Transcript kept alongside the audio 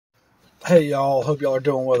Hey y'all, hope y'all are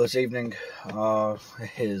doing well this evening. It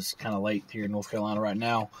is kind of late here in North Carolina right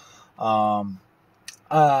now. Um,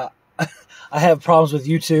 uh, I have problems with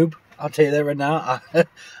YouTube. I'll tell you that right now.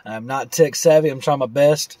 I'm not tech savvy. I'm trying my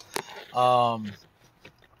best. Um,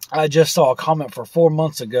 I just saw a comment for 4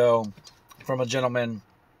 months ago from a gentleman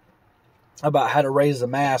about how to raise the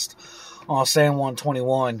mast on a San Juan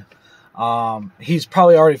 21. He's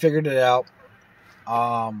probably already figured it out.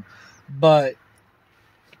 But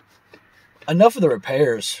enough of the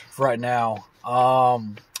repairs for right now.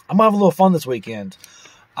 I'm gonna have a little fun this weekend.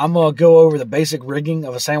 I'm gonna go over the basic rigging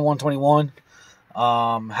of a San Juan 21,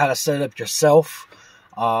 how to set it up yourself.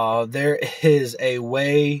 There is a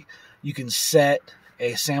way you can set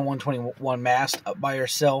a San Juan 21 mast up by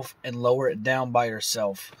yourself and lower it down by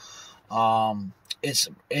yourself. It's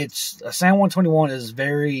a San Juan 21 is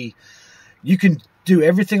very. You can do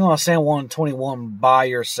everything on a San Juan 21 by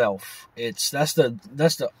yourself. That's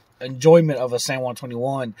the enjoyment of a San Juan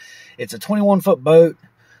 21. It's a 21-foot boat.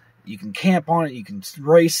 You can camp on it. You can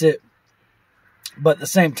race it. But at the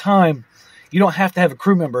same time, you don't have to have a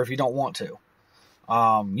crew member if you don't want to.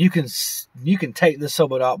 You can take this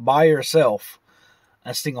sailboat out by yourself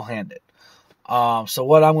and single-handed. So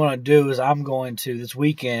what I'm going to do is I'm going to, this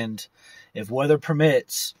weekend, if weather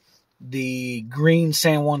permits, the green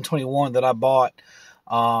San Juan 21 that I bought,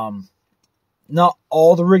 not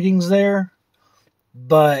all the rigging's there,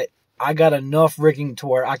 but I got enough rigging to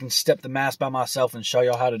where I can step the mast by myself and show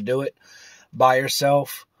y'all how to do it by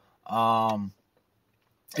yourself.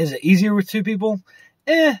 Is it easier with two people?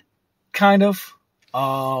 Kind of.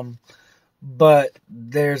 But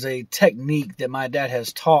there's a technique that my dad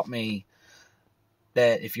has taught me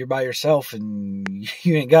that if you're by yourself and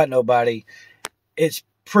you ain't got nobody, it's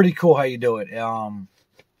pretty cool how you do it.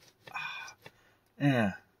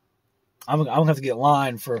 I'm going to have to get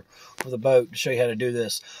line for the boat to show you how to do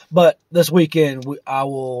this. But this weekend, I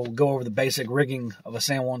will go over the basic rigging of a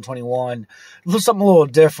San Juan 21. Something a little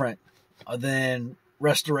different than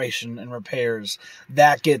restoration and repairs.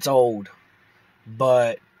 That gets old.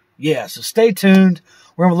 But, yeah, so stay tuned.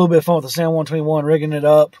 We're having a little bit of fun with the San Juan 21, rigging it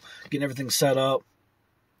up, getting everything set up.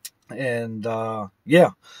 And,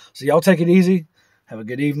 yeah. So y'all take it easy. Have a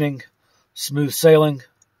good evening. Smooth sailing.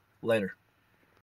 Later.